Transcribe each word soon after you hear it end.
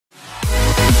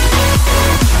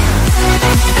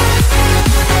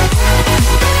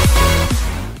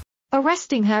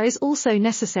Arresting her is also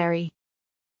necessary.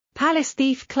 Palace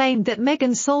thief claimed that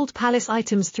Meghan sold palace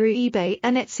items through eBay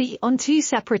and Etsy on 2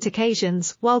 separate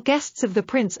occasions, while guests of the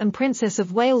Prince and Princess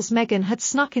of Wales Meghan had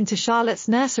snuck into Charlotte's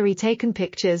nursery taken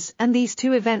pictures, and these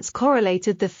 2 events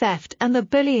correlated. The theft and the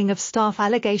bullying of staff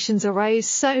allegations arose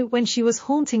so when she was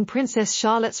haunting Princess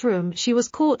Charlotte's room she was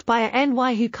caught by a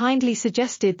NY who kindly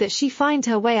suggested that she find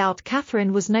her way out.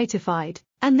 Catherine was notified,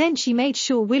 and then she made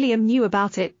sure William knew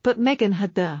about it, but Meghan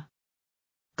had the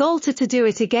goal to do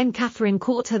it again. Catherine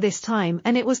caught her this time,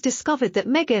 and it was discovered that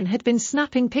Meghan had been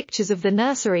snapping pictures of the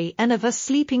nursery and of a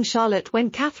sleeping Charlotte when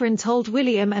Catherine told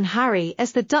William and Harry,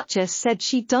 as the Duchess said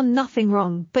she'd done nothing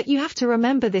wrong. But you have to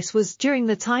remember this was during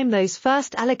the time those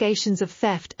first allegations of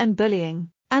theft and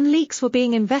bullying and leaks were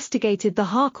being investigated. The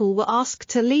Harkle were asked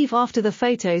to leave after the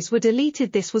photos were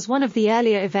deleted. This was one of the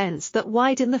earlier events that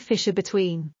widened the fissure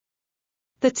between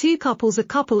the 2 couples. A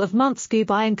couple of months go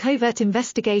by and covert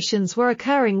investigations were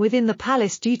occurring within the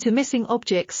palace due to missing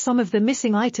objects. Some of the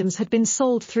missing items had been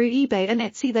sold through eBay and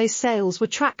Etsy. Those sales were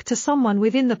tracked to someone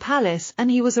within the palace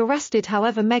and he was arrested.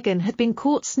 However, Meghan had been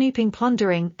caught snooping,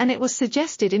 plundering, and it was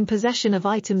suggested in possession of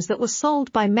items that were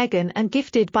sold by Meghan and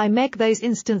gifted by Meg. Those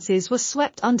instances were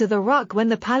swept under the rug when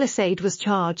the palaceaid was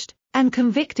charged and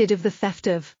convicted of the theft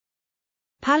of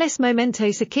palace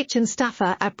mementos. A kitchen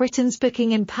staffer at Britain's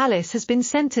Buckingham Palace has been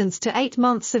sentenced to 8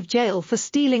 months of jail for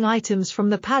stealing items from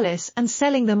the palace and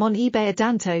selling them on eBay.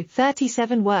 Adanto,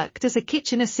 37, worked as a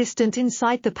kitchen assistant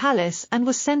inside the palace and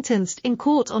was sentenced in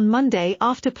court on Monday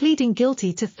after pleading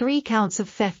guilty to 3 counts of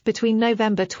theft between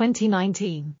November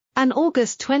 2019 and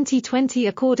August 2020.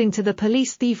 According to the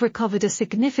police, they've recovered a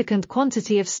significant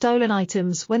quantity of stolen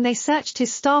items when they searched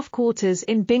his staff quarters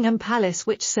in Buckingham Palace,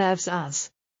 which serves as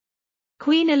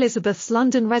Queen Elizabeth's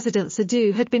London residence.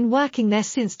 Adu had been working there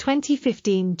since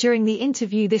 2015. During the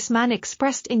interview, this man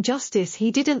expressed injustice.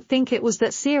 He didn't think it was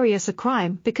that serious a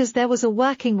crime because there was a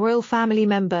working royal family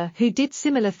member who did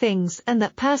similar things, and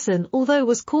that person, although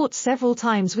was caught several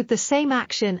times with the same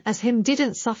action as him,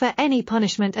 didn't suffer any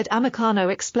punishment.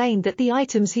 Amicano explained that the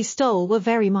items he stole were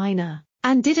very minor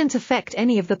and didn't affect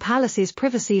any of the palace's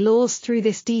privacy laws. Through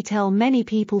this detail, many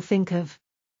people think of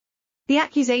the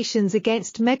accusations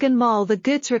against Meghan Markle. The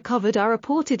goods recovered are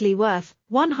reportedly worth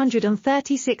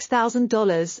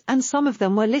 $136,000, and some of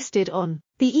them were listed on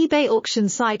the eBay auction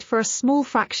site for a small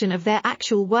fraction of their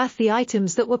actual worth. The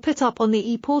items that were put up on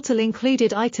the e-portal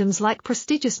included items like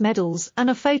prestigious medals and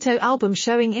a photo album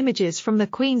showing images from the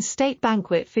Queen's state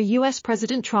banquet for US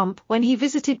President Trump when he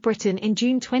visited Britain in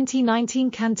June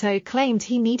 2019. Canto claimed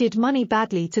he needed money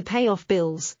badly to pay off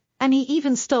bills, and he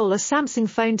even stole a Samsung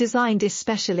phone designed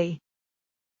especially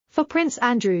for Prince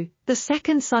Andrew, the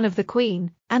second son of the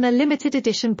Queen, and a limited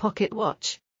edition pocket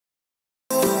watch.